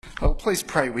Well, please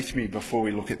pray with me before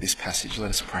we look at this passage. Let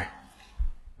us pray.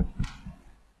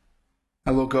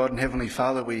 Our Lord God and Heavenly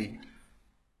Father, we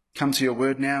come to your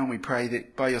word now and we pray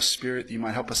that by your Spirit you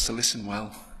might help us to listen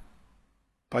well.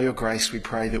 By your grace we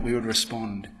pray that we would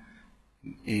respond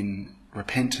in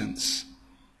repentance,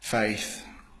 faith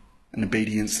and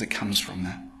obedience that comes from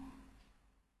that.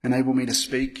 Enable me to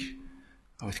speak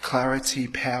with clarity,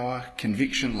 power,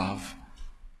 conviction, love,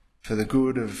 for the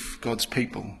good of God's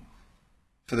people,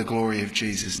 for the glory of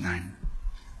Jesus' name.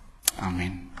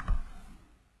 Amen.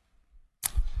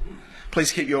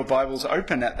 Please keep your Bibles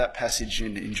open at that passage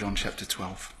in John chapter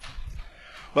 12.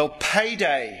 Well,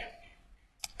 payday.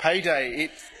 Payday.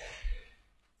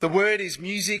 The word is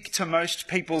music to most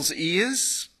people's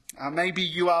ears. Maybe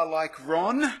you are like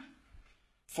Ron.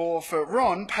 For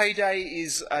Ron, payday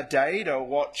is a day to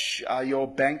watch your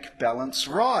bank balance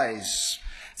rise.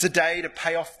 It's a day to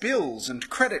pay off bills and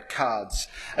credit cards.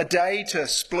 A day to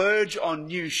splurge on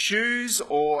new shoes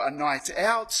or a night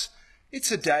out.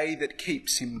 It's a day that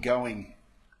keeps him going.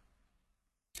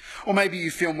 Or maybe you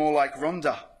feel more like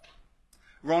Rhonda.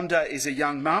 Rhonda is a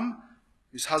young mum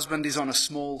whose husband is on a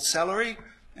small salary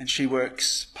and she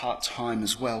works part-time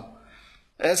as well.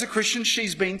 As a Christian,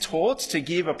 she's been taught to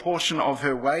give a portion of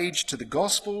her wage to the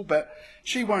gospel, but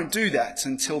she won't do that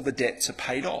until the debts are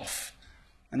paid off,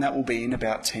 and that will be in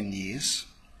about 10 years.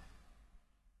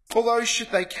 Although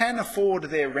they can afford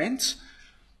their rent,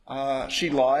 she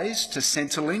lies to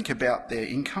Centrelink about their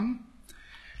income.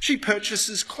 She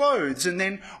purchases clothes and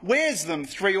then wears them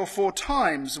 3 or 4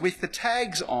 times with the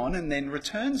tags on and then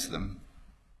returns them.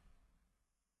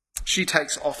 She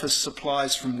takes office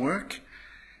supplies from work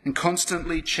and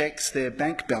constantly checks their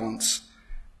bank balance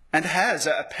and has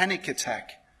a panic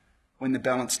attack when the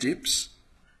balance dips.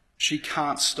 She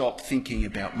can't stop thinking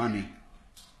about money.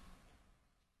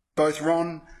 Both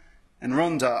Ron and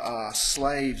Rhonda are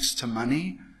slaves to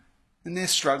money and they're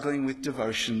struggling with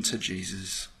devotion to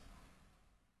Jesus.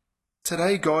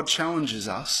 Today, God challenges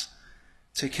us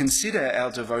to consider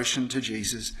our devotion to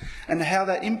Jesus and how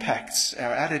that impacts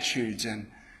our attitudes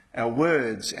and our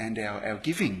words and our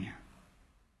giving.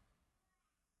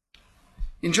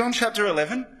 In John chapter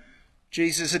 11,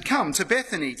 Jesus had come to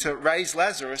Bethany to raise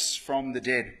Lazarus from the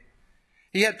dead.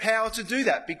 He had power to do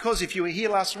that because if you were here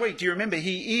last week, do you remember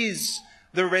he is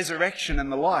the resurrection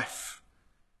and the life?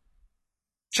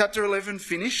 Chapter 11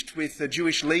 finished with the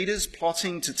Jewish leaders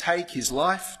plotting to take his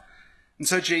life, and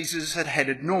so Jesus had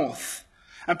headed north.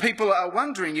 And people are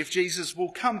wondering if Jesus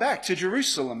will come back to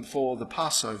Jerusalem for the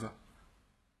Passover.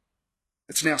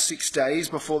 It's now 6 days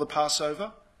before the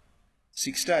Passover.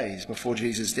 6 days before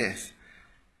Jesus' death.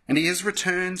 And he has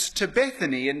returned to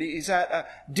Bethany and is at a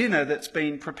dinner that's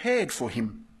been prepared for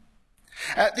him.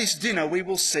 At this dinner, we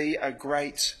will see a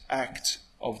great act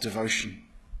of devotion.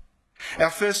 Our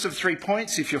first of 3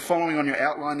 points, if you're following on your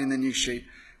outline in the new sheet,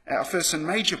 our first and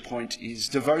major point is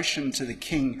devotion to the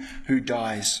King who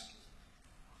dies.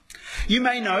 You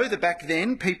may know that back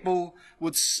then people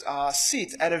would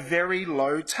sit at a very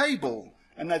low table.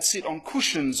 And they'd sit on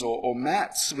cushions or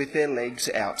mats with their legs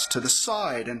out to the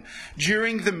side. And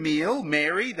during the meal,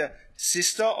 Mary, the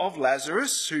sister of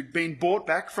Lazarus, who'd been brought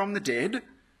back from the dead,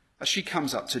 she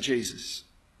comes up to Jesus.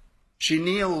 She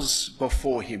kneels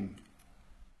before him.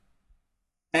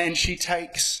 And she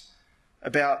takes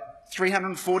about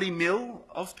 340 ml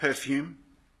of perfume.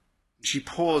 She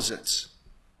pours it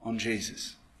on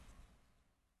Jesus.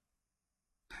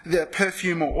 The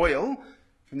perfume or oil,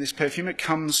 from this perfume, it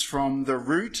comes from the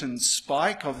root and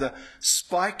spike of the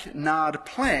spikenard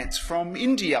plant from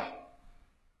India.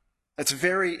 It's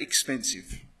very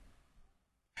expensive.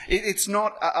 It's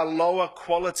not a lower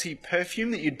quality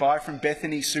perfume that you'd buy from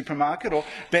Bethany Supermarket or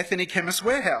Bethany Chemist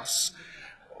Warehouse.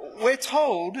 We're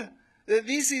told that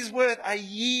this is worth a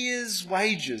year's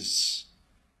wages.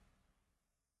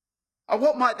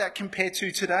 What might that compare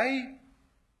to today?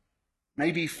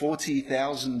 Maybe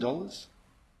 $40,000?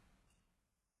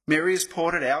 Mary has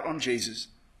poured it out on Jesus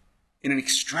in an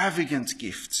extravagant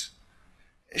gift,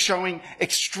 showing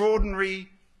extraordinary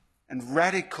and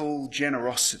radical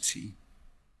generosity.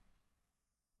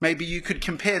 Maybe you could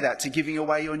compare that to giving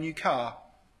away your new car,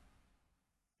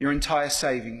 your entire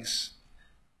savings,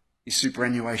 your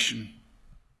superannuation.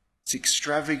 It's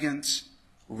extravagant,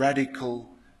 radical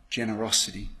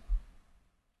generosity.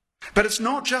 But it's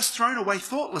not just thrown away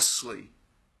thoughtlessly.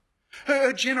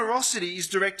 Her generosity is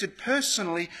directed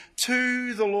personally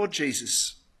to the Lord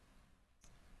Jesus.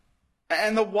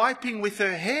 And the wiping with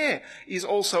her hair is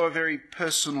also a very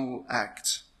personal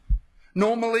act.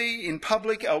 Normally, in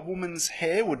public, a woman's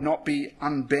hair would not be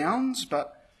unbound,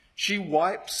 but she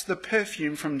wipes the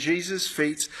perfume from Jesus'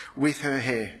 feet with her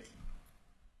hair.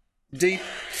 Deep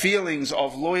feelings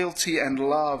of loyalty and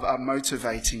love are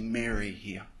motivating Mary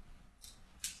here.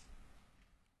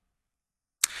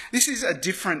 This is a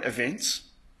different event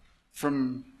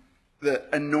from the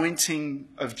anointing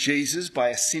of Jesus by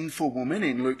a sinful woman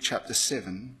in Luke chapter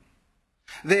 7.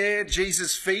 There,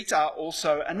 Jesus' feet are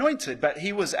also anointed, but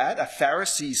he was at a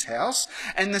Pharisee's house,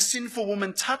 and the sinful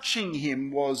woman touching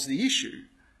him was the issue.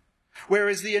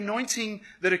 Whereas the anointing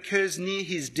that occurs near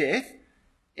his death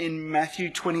in Matthew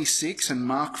 26 and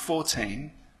Mark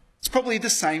 14, it's probably the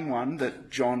same one that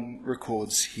John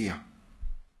records here.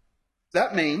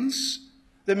 That means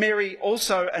that Mary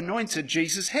also anointed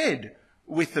Jesus' head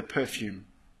with the perfume.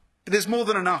 But there's more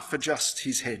than enough for just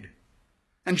his head.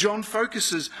 And John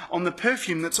focuses on the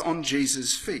perfume that's on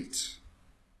Jesus' feet.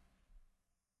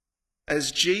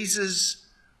 As Jesus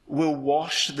will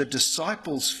wash the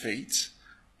disciples' feet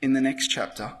in the next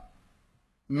chapter,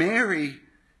 Mary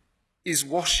is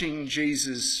washing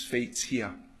Jesus' feet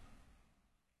here,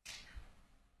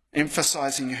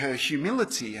 emphasizing her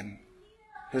humility and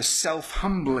her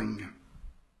self-humbling.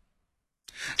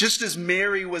 Just as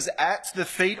Mary was at the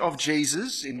feet of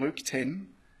Jesus in Luke 10,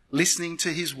 listening to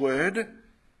his word,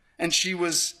 and she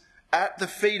was at the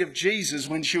feet of Jesus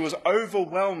when she was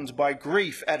overwhelmed by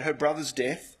grief at her brother's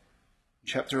death,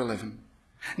 chapter 11.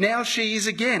 Now she is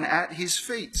again at his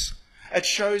feet. It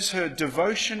shows her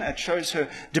devotion, it shows her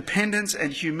dependence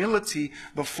and humility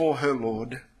before her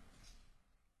Lord.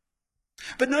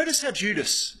 But notice how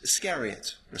Judas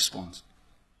Iscariot responds.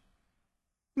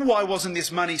 Why wasn't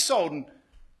this money sold and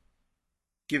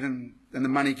the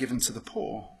money given to the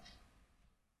poor?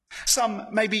 Some,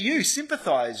 maybe you,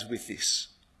 sympathise with this.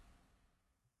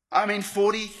 I mean,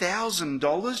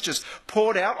 $40,000 just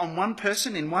poured out on one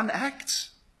person in one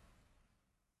act.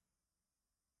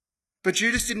 But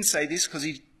Judas didn't say this because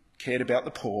he cared about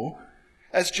the poor.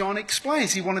 As John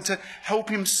explains, he wanted to help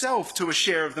himself to a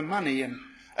share of the money and,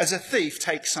 as a thief,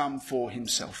 take some for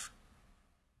himself.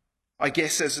 I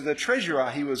guess as the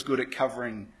treasurer, he was good at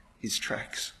covering his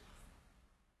tracks.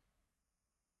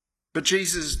 But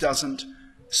Jesus doesn't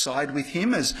side with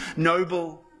him, as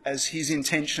noble as his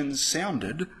intentions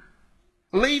sounded.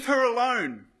 Leave her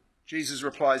alone, Jesus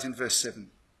replies in verse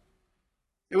 7.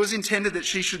 It was intended that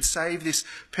she should save this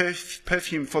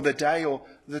perfume for the day or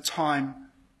the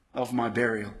time of my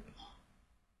burial.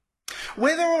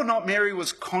 Whether or not Mary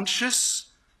was consciously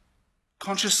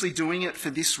doing it for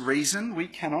this reason, we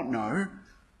cannot know.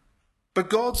 But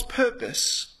God's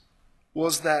purpose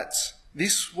was that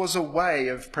this was a way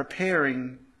of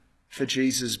preparing for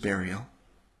Jesus' burial.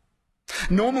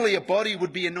 Normally a body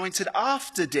would be anointed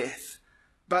after death,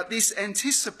 but this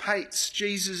anticipates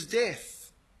Jesus' death.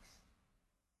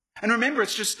 And remember,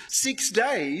 it's just 6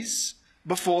 days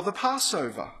before the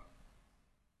Passover.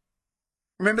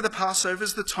 Remember, the Passover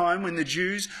is the time when the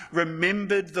Jews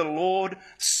remembered the Lord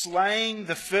slaying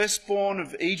the firstborn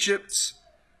of Egypt,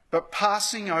 but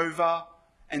passing over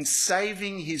and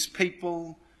saving his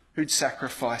people who'd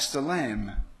sacrificed a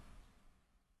lamb.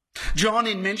 John,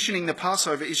 in mentioning the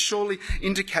Passover, is surely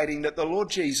indicating that the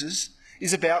Lord Jesus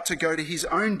is about to go to his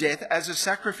own death as a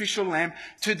sacrificial lamb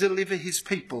to deliver his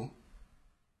people.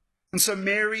 And so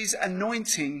Mary's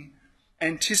anointing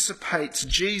anticipates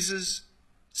Jesus'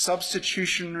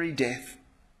 substitutionary death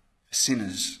for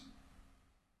sinners.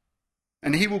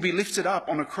 And he will be lifted up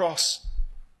on a cross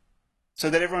so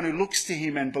that everyone who looks to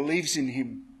him and believes in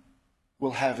him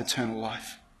will have eternal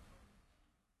life.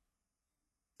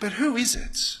 But who is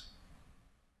it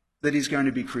that is going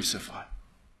to be crucified?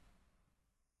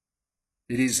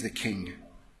 It is the King.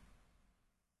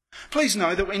 Please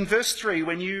know that in verse 3,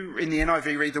 when you in the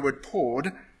NIV read the word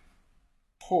poured,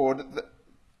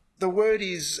 the word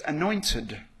is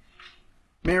anointed.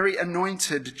 Mary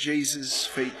anointed Jesus'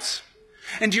 feet.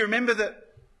 And do you remember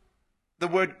that the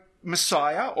word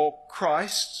Messiah or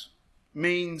Christ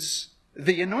means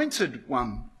the anointed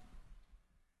one?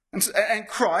 And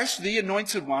Christ, the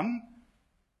anointed one,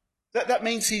 that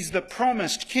means he's the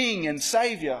promised King and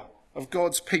Saviour of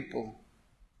God's people.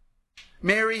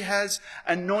 Mary has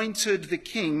anointed the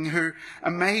King who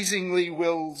amazingly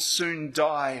will soon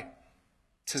die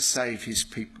to save his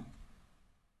people.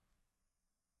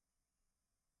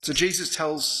 So Jesus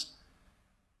tells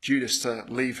Judas to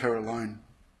leave her alone.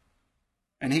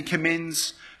 And he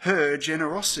commends her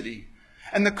generosity.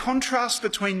 And the contrast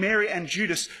between Mary and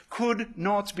Judas could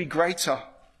not be greater.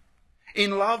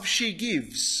 In love she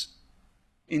gives,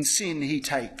 in sin he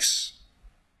takes.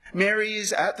 Mary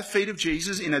is at the feet of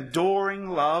Jesus in adoring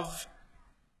love,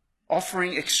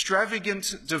 offering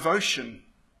extravagant devotion.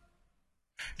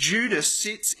 Judas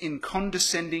sits in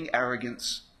condescending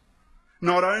arrogance,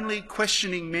 not only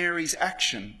questioning Mary's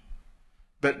action,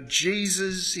 But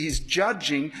Jesus is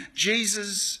judging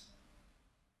Jesus'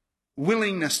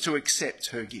 willingness to accept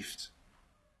her gift.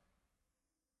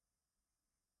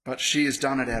 But she has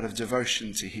done it out of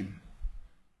devotion to him.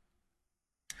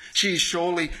 She is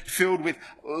surely filled with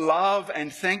love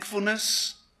and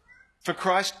thankfulness for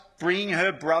Christ bringing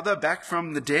her brother back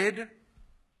from the dead.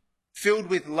 Filled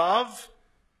with love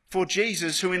for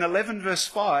Jesus, who in 11 verse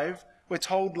 5 we're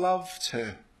told loved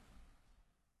her.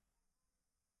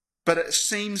 But it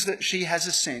seems that she has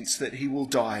a sense that he will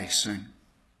die soon.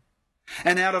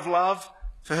 And out of love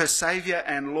for her Saviour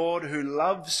and Lord who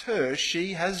loves her,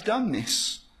 she has done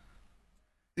this.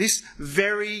 This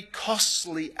very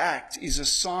costly act is a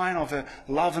sign of her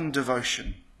love and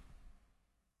devotion.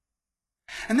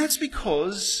 And that's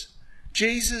because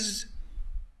Jesus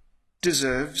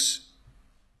deserves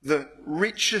the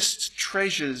richest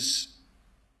treasures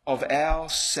of our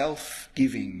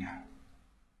self-giving.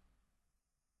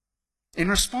 In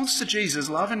response to Jesus'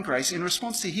 love and grace, in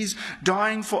response to his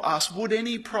dying for us, would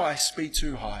any price be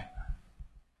too high?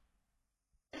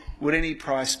 Would any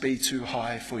price be too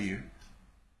high for you?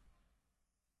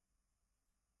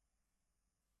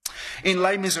 In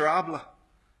Les Miserables,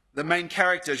 the main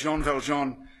character, Jean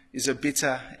Valjean, is a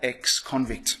bitter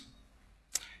ex-convict.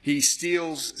 He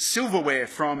steals silverware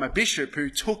from a bishop who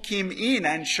took him in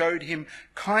and showed him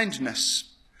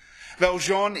kindness.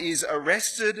 Valjean is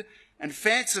arrested and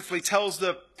fancifully tells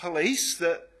the police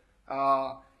that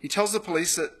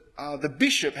the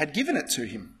bishop had given it to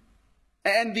him.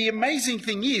 And the amazing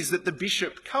thing is that the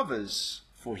bishop covers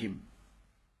for him.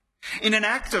 In an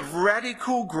act of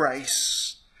radical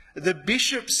grace, the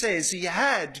bishop says he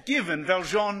had given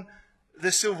Valjean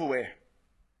the silverware,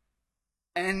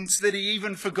 and that he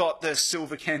even forgot the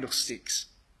silver candlesticks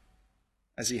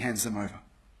as he hands them over.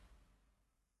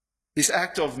 This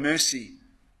act of mercy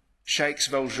shakes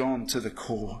Valjean to the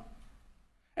core,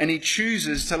 and he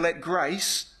chooses to let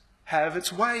grace have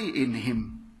its way in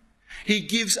him. He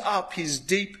gives up his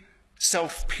deep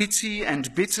self-pity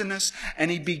and bitterness,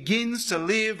 and he begins to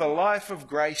live a life of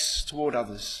grace toward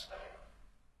others.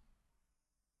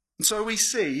 And so we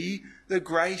see that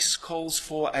grace calls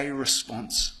for a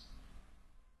response.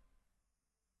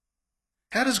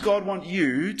 How does God want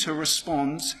you to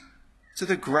respond to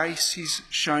the grace he's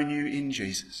shown you in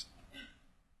Jesus?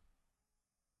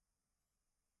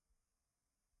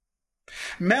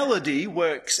 Melody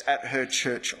works at her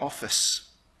church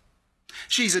office.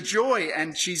 She's a joy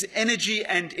and she's energy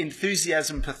and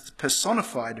enthusiasm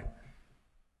personified.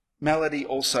 Melody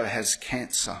also has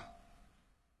cancer,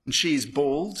 and she is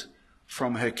bald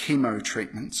from her chemo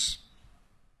treatments.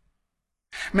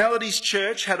 Melody's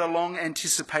church had a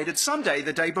long-anticipated Sunday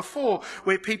the day before,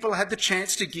 where people had the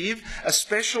chance to give a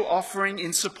special offering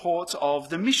in support of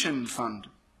the mission fund.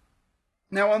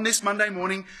 Now, on this Monday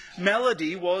morning,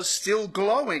 Melody was still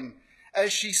glowing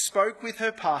as she spoke with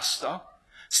her pastor,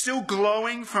 still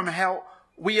glowing from how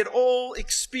we had all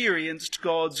experienced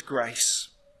God's grace.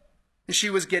 And she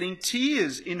was getting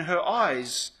tears in her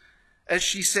eyes as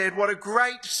she said, "What a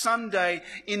great Sunday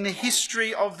in the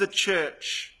history of the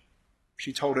church,"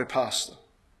 she told her pastor.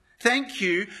 "Thank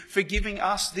you for giving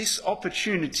us this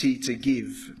opportunity to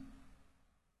give."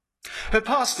 Her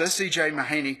pastor, C.J.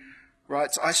 Mahaney,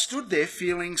 writes, "I stood there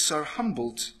feeling so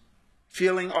humbled,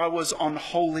 feeling I was on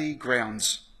holy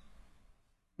grounds.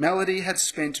 Melody had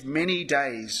spent many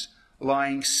days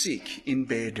lying sick in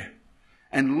bed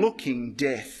and looking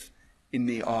death in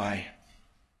the eye.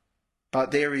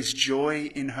 But there is joy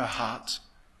in her heart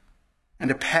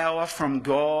and a power from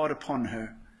God upon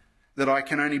her that I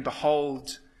can only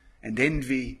behold and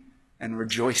envy and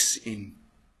rejoice in,"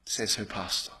 says her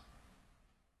pastor.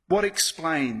 What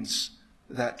explains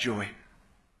that joy?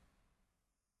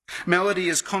 Melody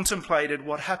has contemplated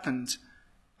what happened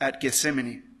at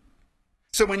Gethsemane.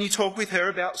 So when you talk with her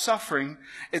about suffering,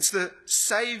 it's the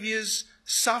Saviour's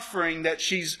suffering that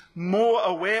she's more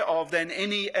aware of than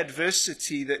any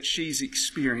adversity that she's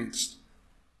experienced.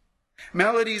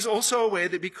 Melody is also aware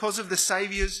that because of the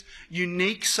Saviour's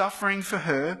unique suffering for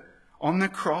her on the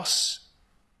cross,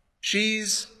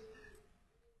 she's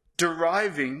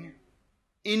deriving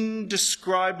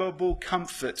indescribable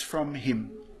comfort from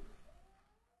him.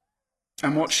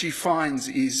 And what she finds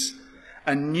is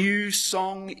a new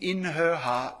song in her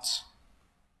heart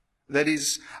that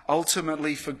is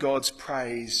ultimately for God's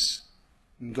praise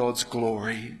and God's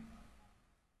glory.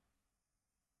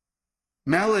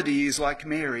 Melody is like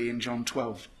Mary in John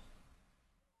 12.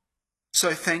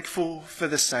 So thankful for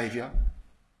the Saviour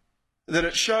that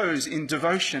it shows in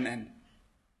devotion and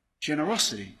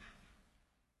generosity.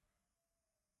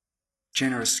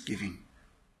 Generous giving.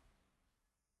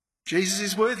 Jesus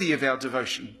is worthy of our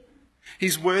devotion.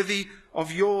 He's worthy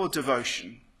of your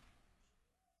devotion.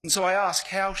 And so I ask,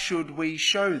 how should we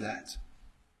show that?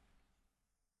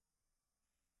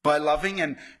 By loving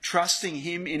and trusting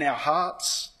him in our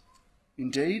hearts,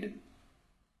 indeed.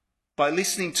 By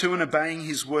listening to and obeying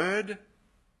his word.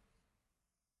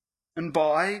 And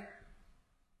by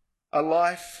a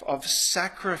life of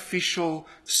sacrificial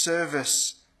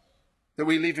service that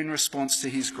we live in response to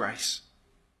his grace.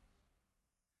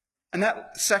 And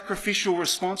that sacrificial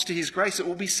response to his grace, it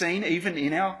will be seen even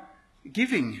in our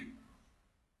giving.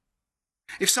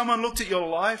 If someone looked at your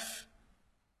life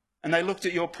and they looked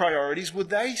at your priorities, would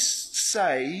they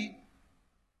see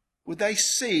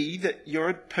that you're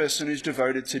a person who's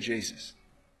devoted to Jesus?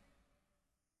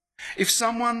 If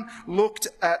someone looked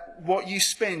at what you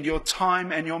spend your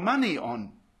time and your money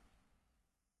on,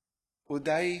 would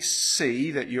they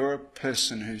see that you're a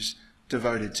person who's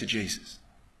devoted to Jesus?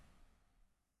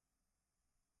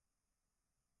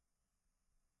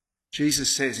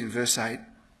 Jesus says in verse 8,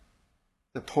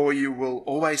 "The poor you will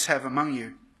always have among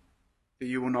you, but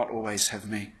you will not always have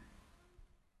me."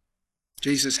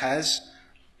 Jesus has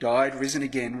died, risen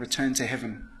again, returned to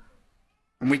heaven.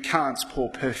 And we can't pour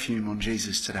perfume on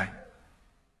Jesus today.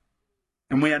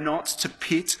 And we are not to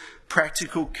pit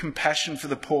practical compassion for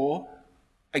the poor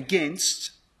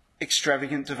against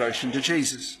extravagant devotion to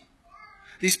Jesus.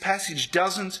 This passage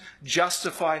doesn't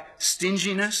justify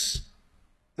stinginess.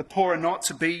 The poor are not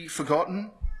to be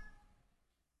forgotten.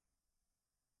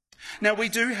 Now, we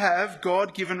do have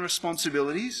God-given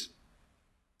responsibilities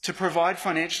to provide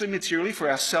financially, materially for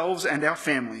ourselves and our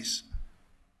families.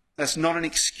 That's not an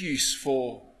excuse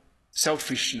for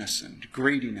selfishness and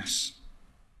greediness.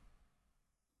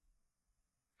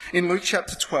 In Luke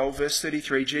chapter 12, verse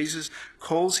 33, Jesus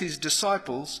calls his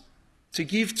disciples to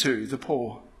give to the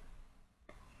poor.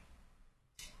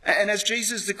 And as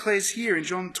Jesus declares here in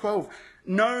John 12,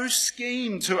 no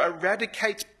scheme to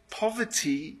eradicate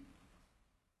poverty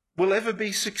will ever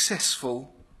be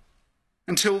successful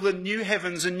until the new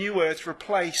heavens and new earth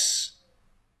replace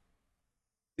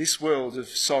this world of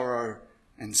sorrow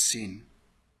and sin.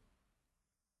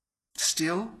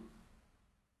 Still,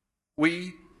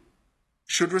 we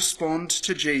should respond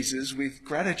to Jesus with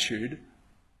gratitude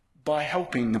by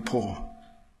helping the poor.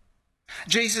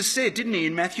 Jesus said, didn't he,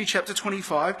 in Matthew chapter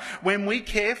 25, when we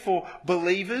care for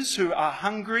believers who are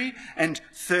hungry and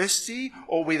thirsty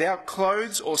or without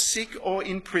clothes or sick or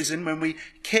in prison, when we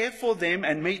care for them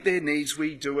and meet their needs,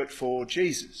 we do it for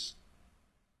Jesus.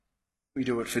 We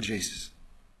do it for Jesus.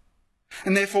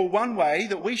 And therefore, one way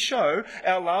that we show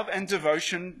our love and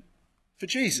devotion for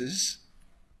Jesus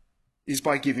is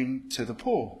by giving to the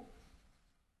poor.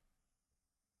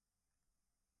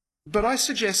 But I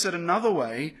suggest that another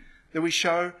way that we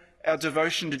show our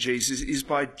devotion to Jesus is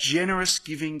by generous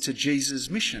giving to Jesus'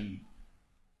 mission.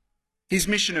 His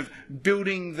mission of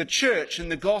building the church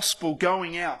and the gospel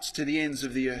going out to the ends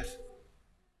of the earth.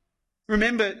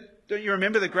 Don't you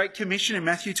remember the Great Commission in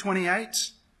Matthew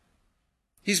 28?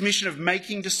 His mission of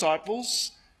making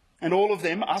disciples, and all of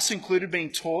them, us included,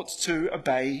 being taught to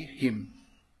obey him.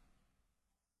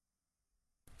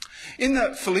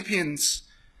 In Philippians,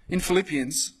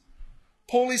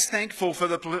 Paul is thankful for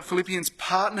the Philippians'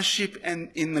 partnership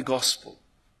in the gospel,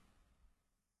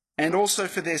 and also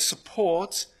for their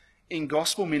support in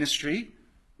gospel ministry,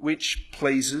 which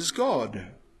pleases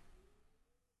God.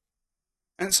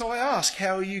 And so I ask,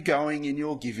 how are you going in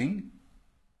your giving?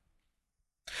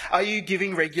 Are you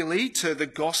giving regularly to the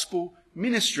gospel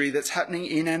ministry that's happening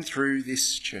in and through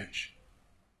this church?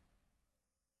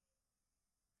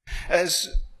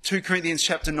 As 2 Corinthians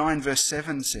chapter 9 verse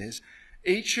 7 says,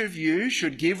 each of you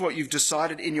should give what you've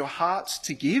decided in your hearts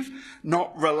to give,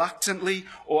 not reluctantly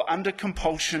or under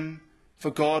compulsion,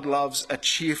 for God loves a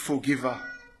cheerful giver.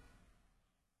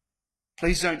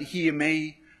 Please don't hear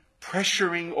me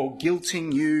pressuring or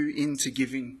guilting you into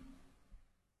giving.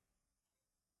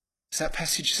 As that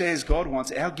passage says, God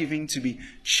wants our giving to be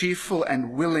cheerful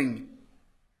and willing,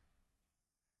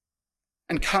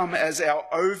 and come as our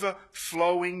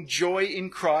overflowing joy in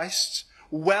Christ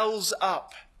wells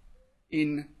up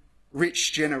in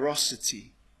rich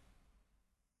generosity.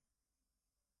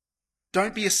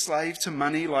 Don't be a slave to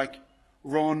money like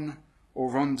Ron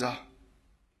or Rhonda.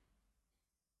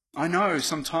 I know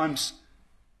sometimes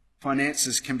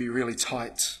finances can be really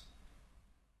tight.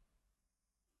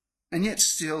 And yet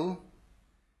still,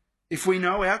 if we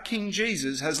know our King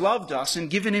Jesus has loved us and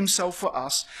given himself for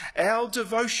us, our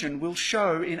devotion will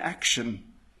show in action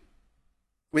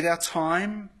with our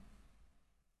time,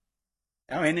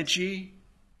 our energy,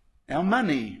 our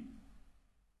money,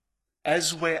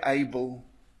 as we're able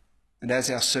and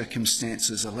as our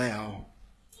circumstances allow.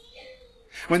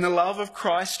 When the love of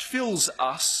Christ fills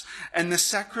us and the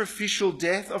sacrificial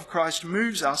death of Christ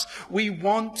moves us, we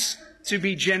want to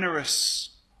be generous.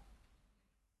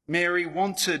 Mary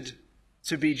wanted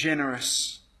to be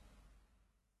generous.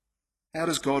 How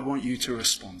does God want you to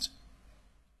respond?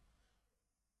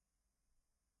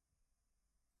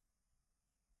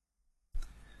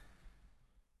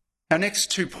 Our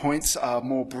next 2 points are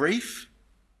more brief.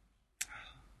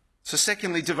 So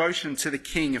secondly, devotion to the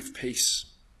King of Peace.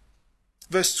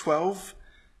 Verse 12,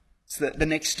 it's the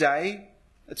next day,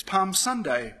 it's Palm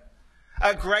Sunday.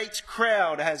 A great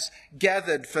crowd has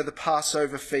gathered for the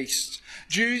Passover feast.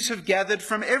 Jews have gathered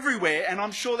from everywhere, and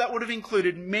I'm sure that would have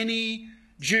included many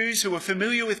Jews who were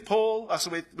familiar with Paul,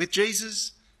 with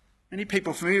Jesus. Many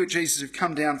people familiar with Jesus have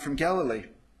come down from Galilee.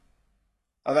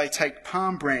 They take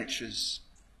palm branches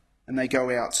and they go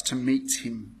out to meet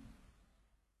him.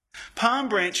 Palm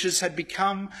branches had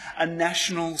become a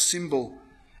national symbol.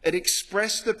 It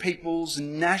expressed the people's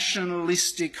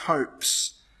nationalistic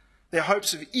hopes, their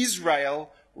hopes of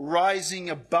Israel rising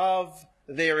above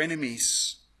their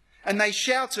enemies. And they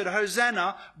shouted,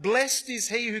 "Hosanna, blessed is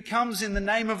he who comes in the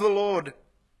name of the Lord."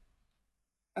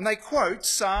 And they quote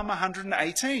Psalm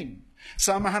 118,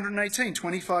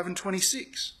 25 and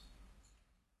 26.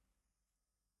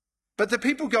 But the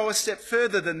people go a step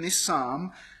further than this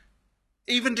psalm,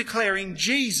 even declaring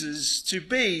Jesus to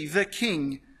be the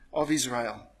King of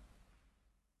Israel.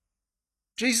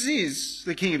 Jesus is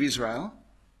the King of Israel.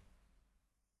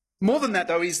 More than that,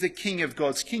 though, he's the King of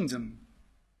God's kingdom,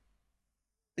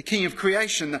 the King of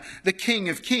creation, the King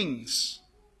of kings.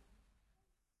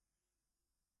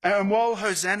 And while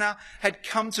Hosanna had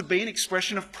come to be an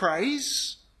expression of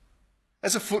praise,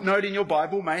 as a footnote in your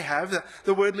Bible may have,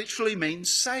 the word literally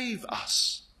means save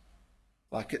us.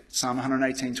 Like at Psalm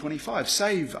 118:25,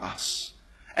 save us.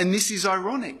 And this is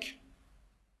ironic,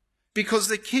 because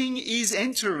the King is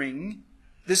entering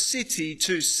the city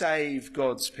to save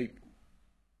God's people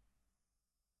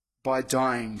by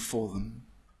dying for them.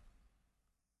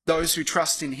 Those who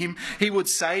trust in him, he would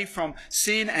save from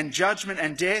sin and judgment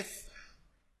and death.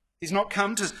 He's not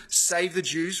come to save the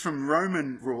Jews from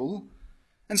Roman rule.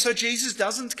 And so Jesus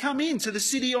doesn't come into the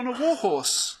city on a war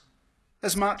horse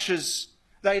as much as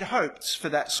they'd hoped for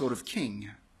that sort of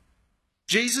king.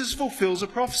 Jesus fulfills a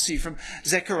prophecy from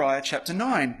Zechariah chapter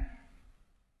 9.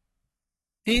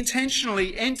 He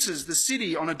intentionally enters the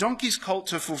city on a donkey's colt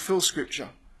to fulfill Scripture.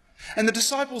 And the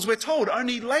disciples, we're told,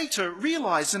 only later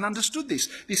realised and understood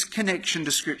this connection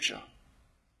to Scripture.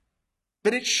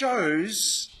 But it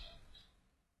shows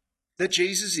that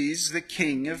Jesus is the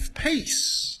King of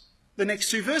peace. The next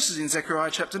 2 verses in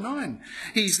Zechariah chapter 9.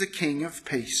 He's the King of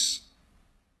peace,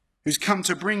 who's come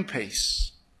to bring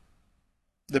peace.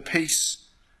 The peace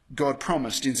God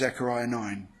promised in Zechariah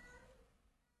 9.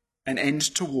 An end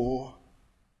to war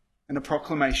and a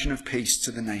proclamation of peace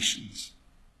to the nations.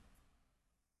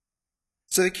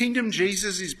 So the kingdom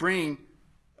Jesus is bringing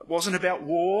wasn't about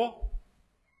war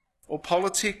or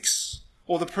politics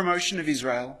or the promotion of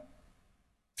Israel.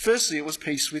 Firstly, it was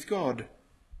peace with God.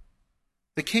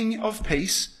 The King of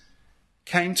peace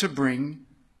came to bring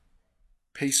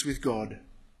peace with God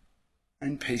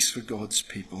and peace for God's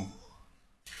people.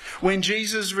 When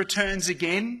Jesus returns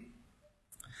again,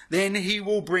 then he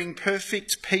will bring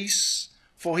perfect peace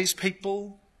for his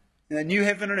people in a new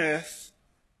heaven and earth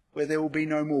where there will be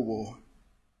no more war.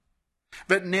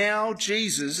 But now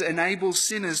Jesus enables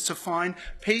sinners to find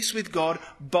peace with God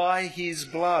by his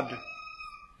blood.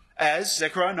 As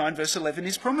Zechariah 9 verse 11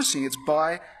 is promising, it's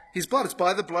by his blood. It's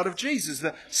by the blood of Jesus,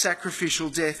 the sacrificial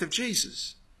death of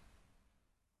Jesus.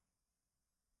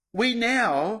 We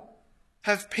now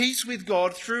have peace with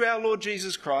God through our Lord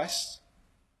Jesus Christ,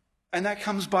 and that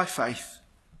comes by faith.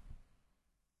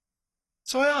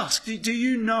 So I ask, do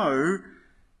you know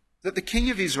that the King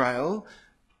of Israel,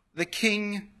 the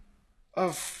King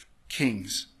of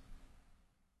kings,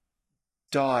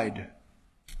 died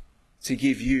to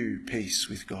give you peace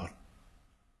with God?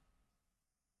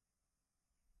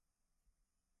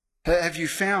 Have you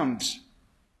found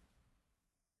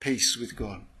peace with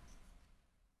God?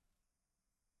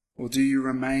 Or do you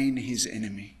remain his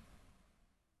enemy?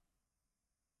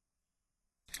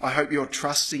 I hope you're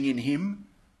trusting in him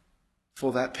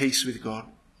for that peace with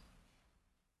God.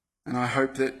 And I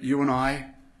hope that you and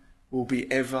I will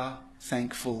be ever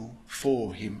thankful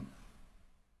for him.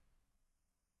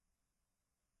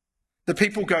 The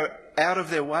people go out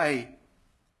of their way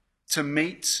to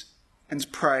meet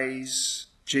and praise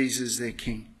Jesus, their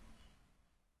King.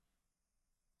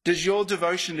 Does your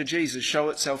devotion to Jesus show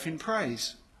itself in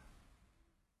praise,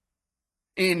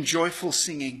 in joyful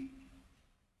singing,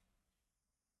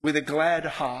 with a glad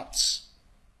heart,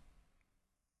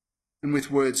 and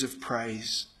with words of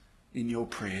praise in your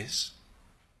prayers.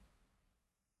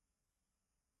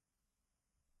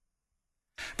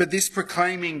 But this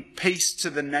proclaiming peace to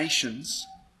the nations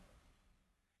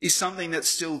is something that's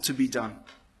still to be done.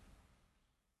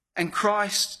 And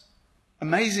Christ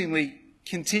amazingly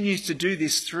continues to do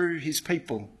this through his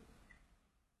people,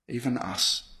 even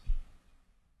us.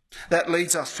 That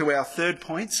leads us to our third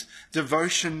point,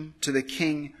 devotion to the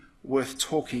King worth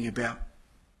talking about.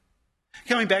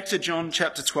 Coming back to John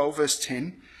chapter 12, verse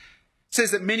 10, it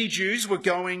says that many Jews were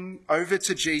going over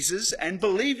to Jesus and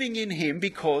believing in him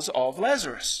because of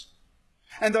Lazarus.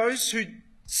 And those who'd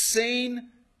seen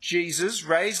Jesus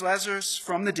raise Lazarus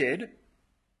from the dead,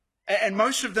 and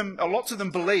lots of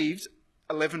them believed,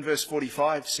 11 verse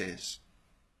 45 says.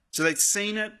 So they'd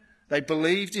seen it, they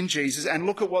believed in Jesus, and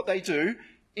look at what they do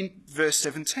in verse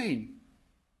 17.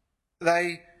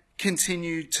 They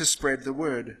continued to spread the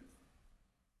word.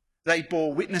 They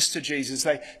bore witness to Jesus.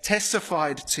 They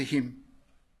testified to him.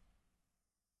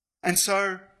 And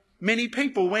so many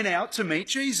people went out to meet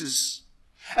Jesus.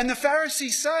 And the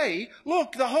Pharisees say,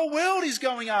 look, the whole world is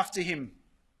going after him.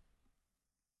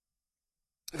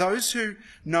 Those who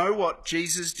know what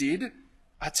Jesus did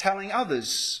are telling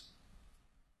others,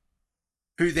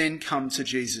 who then come to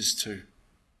Jesus too.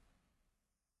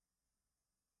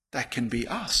 That can be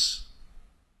us.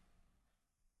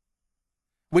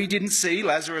 We didn't see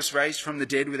Lazarus raised from the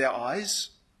dead with our eyes,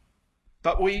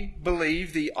 but we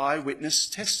believe the eyewitness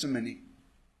testimony.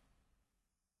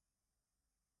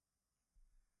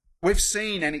 We've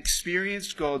seen and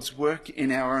experienced God's work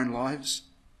in our own lives.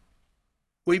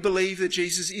 We believe that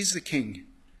Jesus is the King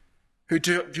who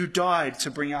died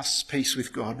to bring us peace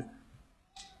with God.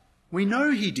 We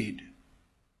know he did.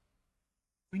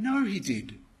 We know he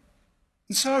did.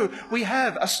 And so we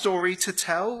have a story to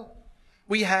tell.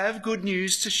 We have good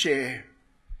news to share.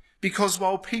 Because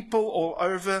while people all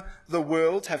over the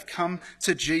world have come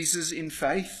to Jesus in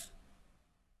faith,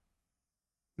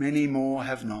 many more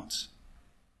have not.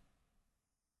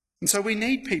 And so we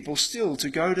need people still to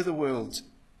go to the world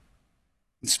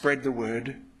and spread the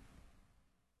word.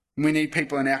 And we need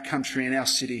people in our country, in our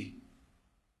city,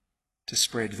 to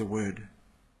spread the word.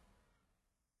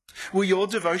 Will your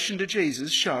devotion to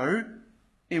Jesus show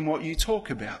in what you talk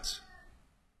about?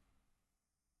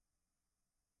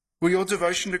 Will your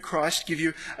devotion to Christ give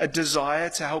you a desire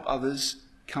to help others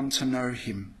come to know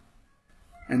him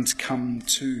and come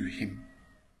to him?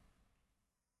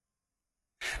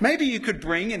 Maybe you could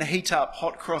bring and heat up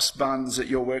hot cross buns at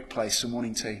your workplace for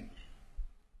morning tea.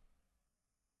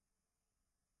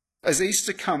 As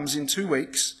Easter comes in 2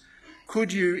 weeks,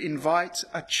 could you invite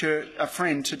a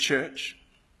friend to church?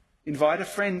 Invite a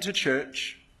friend to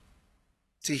church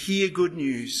to hear good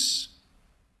news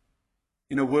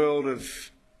in a world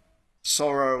of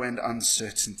sorrow and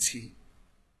uncertainty.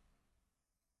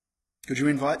 Could you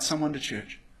invite someone to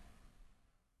church?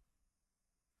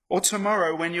 Or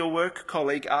tomorrow, when your work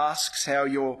colleague asks how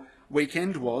your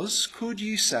weekend was, could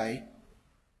you say,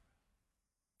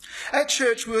 at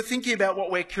church we were thinking about what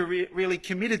we're really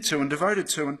committed to and devoted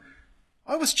to, and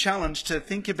I was challenged to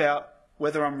think about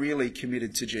whether I'm really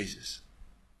committed to Jesus.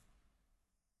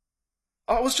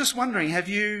 I was just wondering, have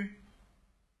you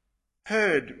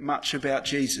heard much about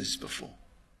Jesus before?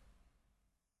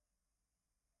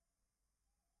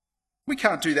 We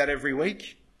can't do that every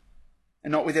week,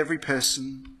 and not with every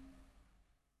person.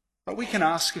 But we can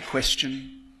ask a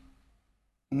question,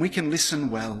 and we can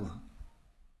listen well.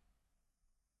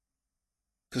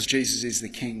 Because Jesus is the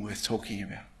King worth talking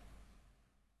about.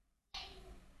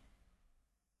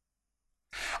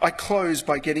 I close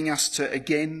by getting us to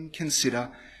again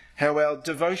consider how our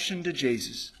devotion to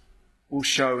Jesus will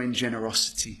show in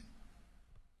generosity.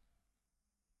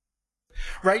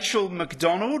 Rachel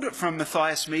MacDonald from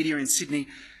Matthias Media in Sydney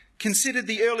considered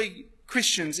the early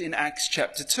Christians in Acts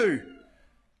chapter 2.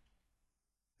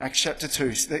 Acts chapter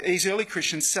 2. These early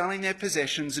Christians selling their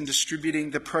possessions and distributing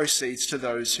the proceeds to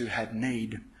those who had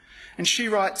need. And she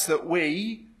writes that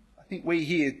I think we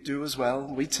here do as well,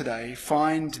 we today,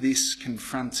 find this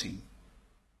confronting.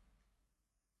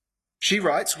 She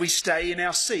writes, we stay in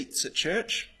our seats at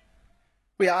church.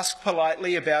 We ask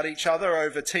politely about each other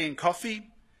over tea and coffee.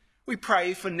 We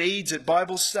pray for needs at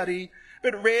Bible study,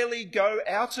 but rarely go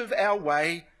out of our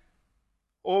way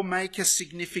or make a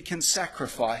significant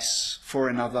sacrifice for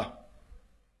another.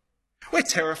 We're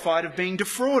terrified of being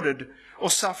defrauded or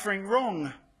suffering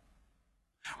wrong.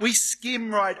 We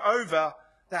skim right over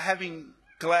the having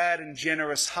glad and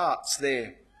generous hearts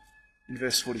there in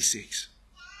verse 46.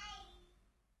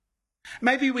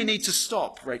 Maybe we need to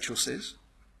stop, Rachel says.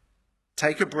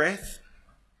 Take a breath,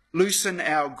 loosen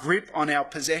our grip on our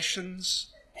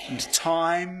possessions, and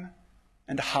time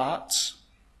and heart.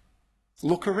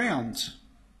 Look around.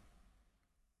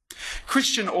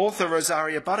 Christian author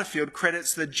Rosaria Butterfield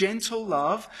credits the gentle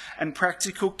love and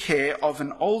practical care of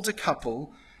an older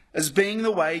couple as being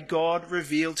the way God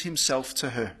revealed himself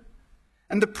to her,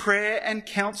 and the prayer and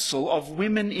counsel of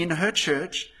women in her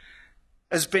church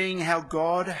as being how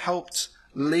God helped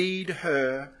lead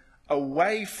her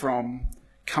away from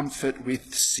comfort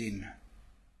with sin.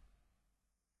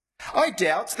 I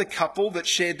doubt the couple that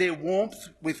shared their warmth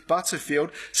with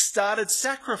Butterfield started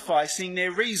sacrificing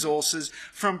their resources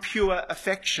from pure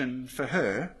affection for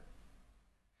her,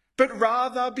 but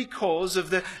rather because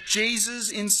of the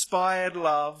Jesus-inspired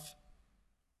love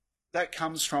that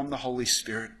comes from the Holy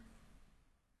Spirit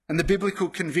and the biblical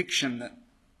conviction that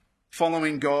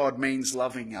following God means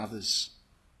loving others.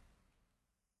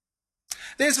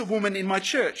 There's a woman in my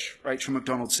church, Rachel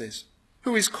McDonald says,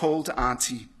 who is called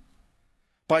Auntie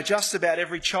by just about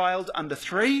every child under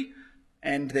 3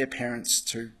 and their parents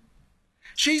too.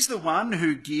 She's the one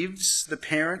who gives the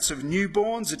parents of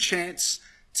newborns a chance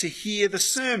to hear the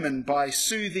sermon by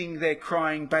soothing their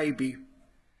crying baby.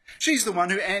 She's the one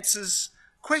who answers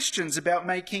questions about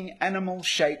making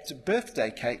animal-shaped birthday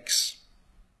cakes.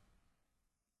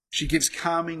 She gives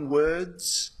calming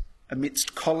words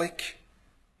amidst colic,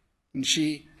 and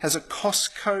she has a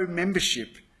Costco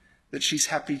membership that she's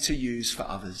happy to use for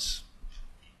others.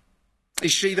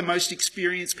 Is she the most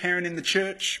experienced parent in the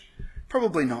church?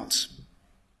 Probably not.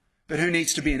 But who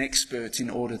needs to be an expert in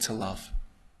order to love?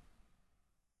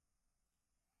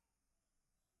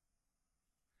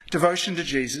 Devotion to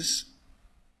Jesus,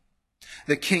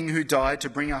 the King who died to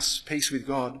bring us peace with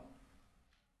God,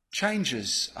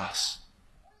 changes us.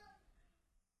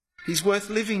 He's worth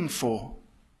living for.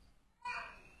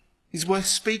 He's worth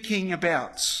speaking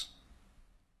about.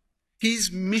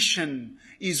 His mission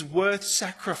is worth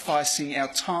sacrificing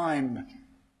our time,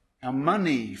 our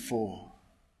money for.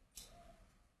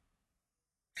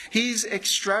 His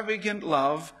extravagant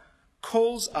love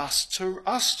calls us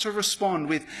to respond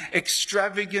with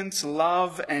extravagant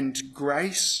love and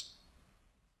grace,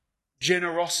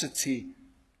 generosity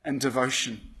and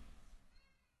devotion.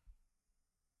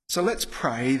 So let's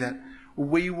pray that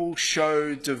we will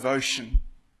show devotion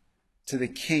to the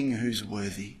King who's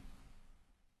worthy.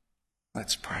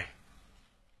 Let's pray.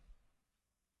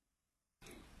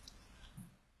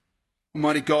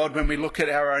 Almighty God, when we look at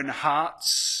our own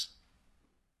hearts,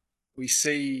 we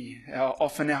see how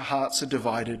often our hearts are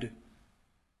divided.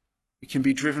 We can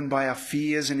be driven by our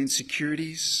fears and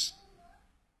insecurities.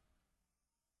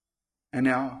 And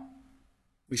now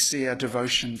we see our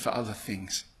devotion for other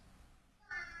things.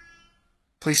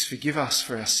 Please forgive us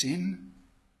for our sin,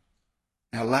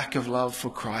 our lack of love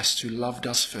for Christ who loved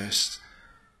us first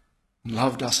and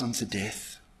loved us unto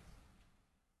death.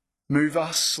 Move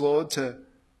us, Lord, to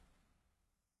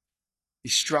be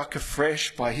struck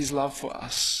afresh by his love for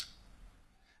us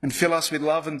and fill us with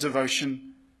love and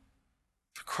devotion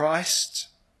for Christ,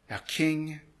 our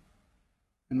King.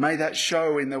 And may that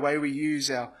show in the way we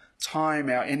use our time,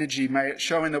 our energy. May it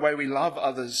show in the way we love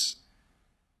others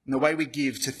and the way we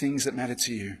give to things that matter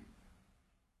to you.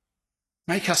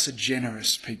 Make us a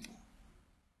generous people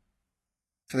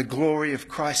for the glory of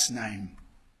Christ's name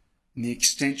and the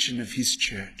extension of his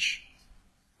church.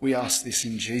 We ask this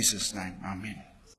in Jesus' name. Amen.